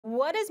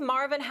what is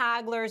Marvin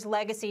Hagler's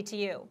legacy to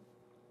you?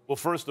 Well,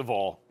 first of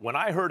all, when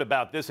I heard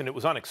about this and it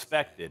was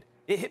unexpected,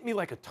 it hit me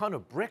like a ton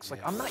of bricks.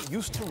 Like, I'm not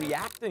used to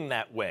reacting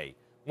that way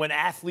when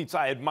athletes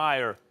I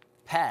admire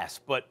pass.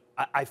 But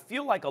I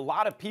feel like a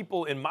lot of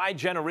people in my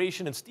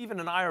generation, and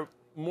Stephen and I are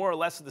more or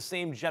less of the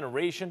same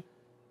generation,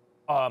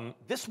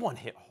 this one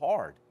hit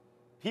hard.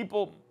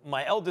 People,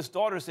 my eldest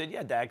daughter said,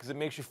 yeah, Dad, because it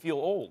makes you feel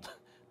old.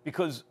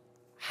 Because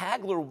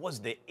Hagler was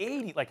the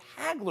 80s. Like,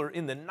 Hagler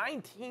in the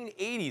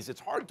 1980s, it's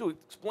hard to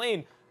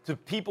explain to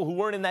people who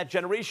weren't in that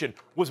generation,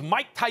 was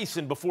Mike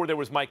Tyson before there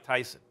was Mike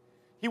Tyson.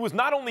 He was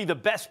not only the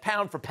best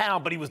pound for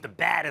pound, but he was the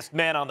baddest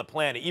man on the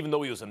planet, even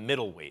though he was a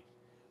middleweight.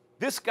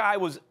 This guy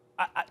was,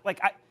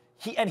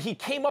 he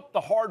came up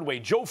the hard way.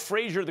 Joe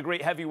Frazier, the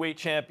great heavyweight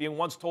champion,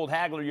 once told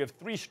Hagler, you have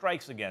 3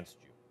 strikes against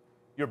you.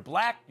 You're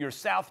black, you're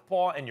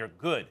southpaw, and you're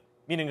good,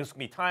 meaning it's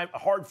going to be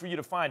hard for you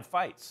to find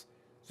fights.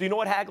 So you know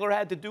what Hagler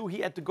had to do? He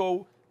had to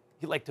go,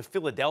 to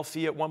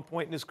Philadelphia at one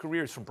point in his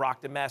career. He's from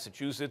Brockton,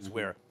 Massachusetts,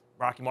 where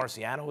Rocky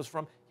Marciano was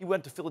from. He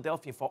went to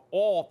Philadelphia and fought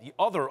all the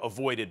other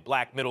avoided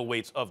black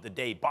middleweights of the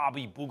day.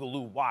 Bobby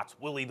Boogaloo Watts,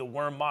 Willie the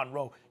Worm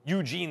Monroe,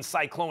 Eugene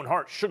Cyclone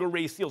Hart, Sugar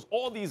Ray Seals,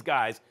 all these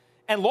guys,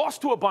 and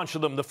lost to a bunch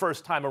of them the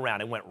first time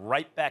around and went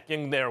right back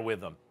in there with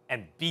them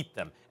and beat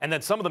them. And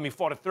then some of them he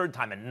fought a third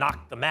time and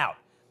knocked them out.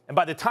 And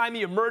by the time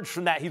he emerged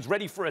from that, he's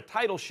ready for a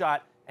title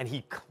shot, and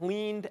he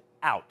cleaned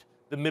out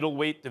the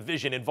middleweight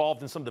division,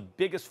 involved in some of the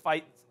biggest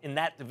fights in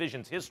that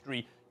division's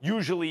history,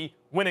 usually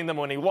winning them.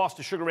 When he lost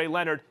to Sugar Ray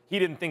Leonard, he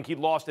didn't think he'd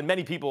lost, and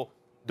many people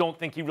don't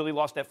think he really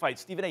lost that fight.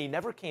 Stephen A., he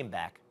never came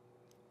back.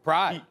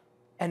 Pride.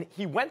 And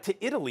he went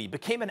to Italy,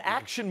 became an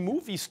action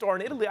movie star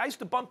in Italy. I used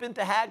to bump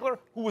into Hagler,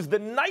 who was the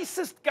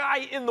nicest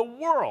guy in the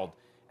world,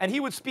 and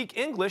he would speak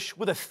English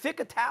with a thick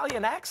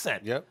Italian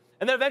accent. Yep.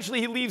 And then eventually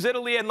he leaves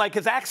Italy, and like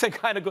his accent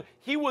kind of goes.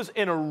 He was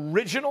an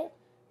original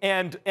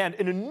and an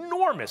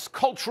enormous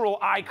cultural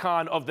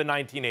icon of the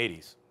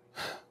 1980s.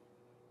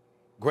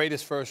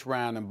 Greatest first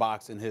round in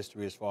boxing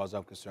history, as far as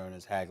I'm concerned,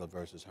 is Hagler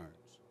versus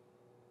Hearns.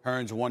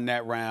 Hearns won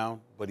that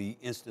round, but he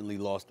instantly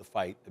lost the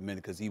fight the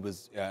minute, because he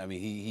was,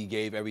 he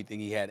gave everything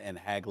he had, and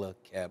Hagler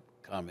kept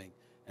coming.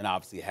 And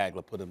obviously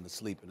Hagler put him to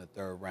sleep in the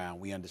 3rd round.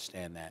 We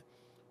understand that.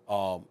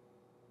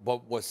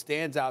 But what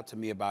stands out to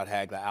me about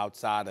Hagler,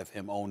 outside of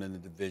him owning the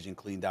division,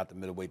 cleaned out the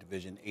middleweight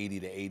division, 80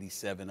 to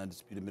 87,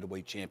 undisputed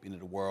middleweight champion of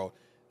the world,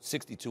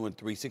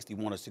 62-3,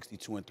 61 or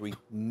 62-3,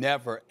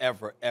 never,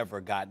 ever, ever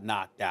got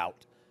knocked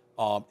out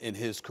in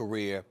his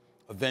career.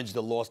 Avenged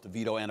the loss to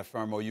Vito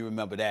Antuofermo. You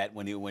remember that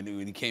when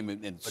he came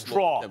in and a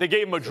draw. They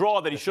gave him a draw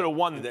that he should have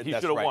won. He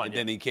should have won. And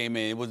then he came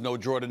in. It was no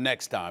draw the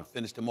next time.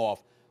 Finished him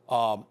off.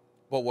 But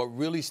what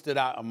really stood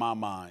out in my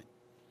mind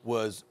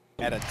was,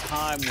 at a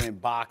time when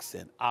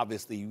boxing,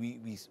 obviously,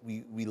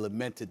 we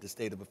lamented the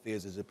state of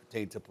affairs as it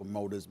pertained to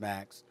promoters,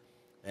 Max,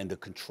 and the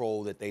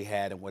control that they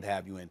had and what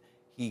have you. And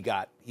he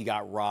got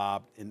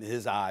robbed in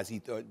his eyes. He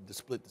thought the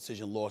split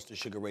decision loss to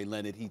Sugar Ray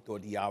Leonard. He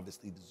thought he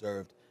obviously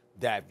deserved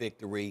that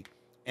victory.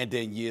 And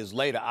then years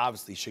later,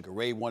 obviously, Sugar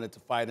Ray wanted to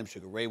fight him.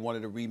 Sugar Ray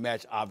wanted a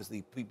rematch.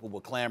 Obviously, people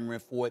were clamoring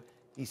for it.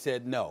 He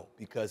said no,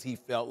 because he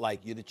felt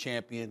like, you're the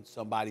champion.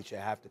 Somebody should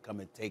have to come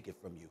and take it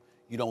from you.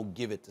 You don't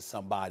give it to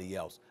somebody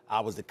else. I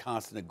was the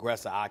constant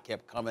aggressor. I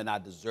kept coming. I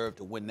deserved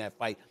to win that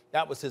fight.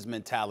 That was his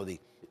mentality,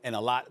 and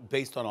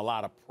based on a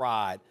lot of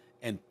pride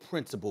and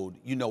principle.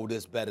 You know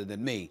this better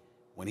than me.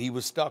 When he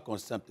was stuck on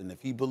something,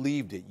 if he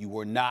believed it, you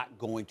were not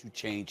going to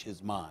change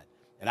his mind.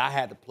 And I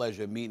had the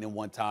pleasure of meeting him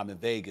one time in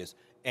Vegas,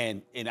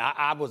 and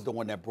I was the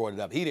one that brought it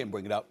up. He didn't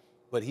bring it up,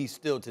 but he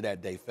still to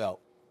that day felt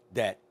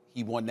that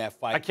he won that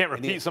fight. I can't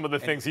repeat some of the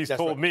things he's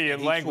told me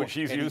in language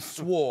he's used.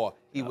 He swore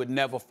he would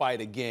never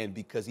fight again,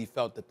 because he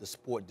felt that the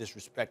sport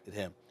disrespected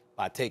him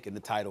by taking the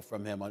title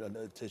from him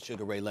to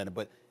Sugar Ray Leonard.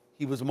 But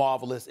he was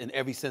marvelous in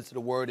every sense of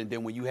the word. And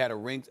then when you had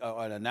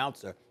an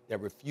announcer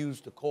that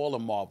refused to call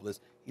him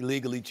Marvelous, he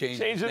legally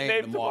changed his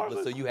name to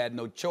Marvelous, so you had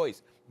no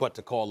choice but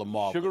to call him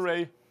Marvelous. Sugar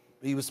Ray.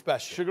 He was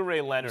special. Sugar Ray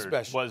Leonard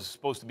was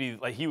supposed to be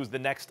like, he was the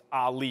next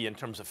Ali in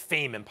terms of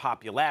fame and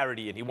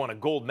popularity, and he won a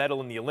gold medal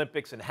in the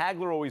Olympics. And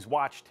Hagler always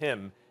watched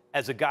him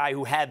as a guy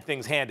who had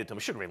things handed to him.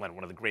 Sugar Ray Leonard,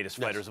 one of the greatest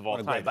fighters of all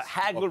time. But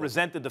Hagler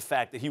resented the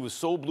fact that he was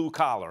so blue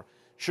collar.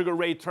 Sugar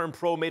Ray turned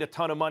pro, made a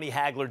ton of money.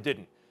 Hagler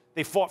didn't.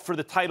 They fought for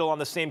the title on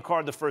the same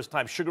card the first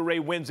time. Sugar Ray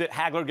wins it.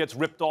 Hagler gets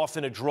ripped off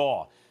in a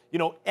draw. You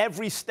know,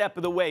 every step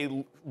of the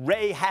way,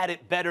 Ray had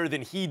it better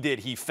than he did,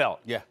 he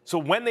felt. Yeah. So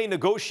when they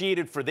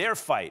negotiated for their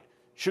fight,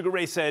 Sugar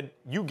Ray said,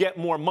 you get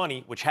more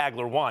money, which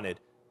Hagler wanted,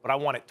 but I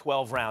want it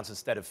 12 rounds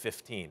instead of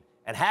 15.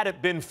 And had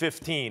it been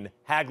 15,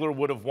 Hagler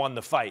would have won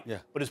the fight. Yeah.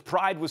 But his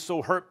pride was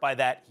so hurt by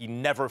that, he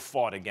never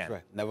fought again.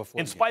 That's right. Never fought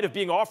in spite of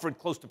being offered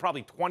close to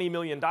probably $20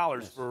 million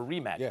for a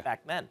rematch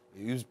back then.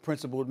 He was a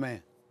principled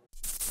man.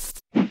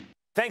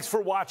 Thanks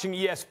for watching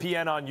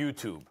ESPN on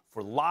YouTube.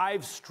 For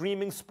live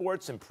streaming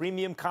sports and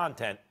premium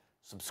content,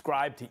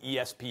 subscribe to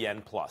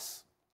ESPN+.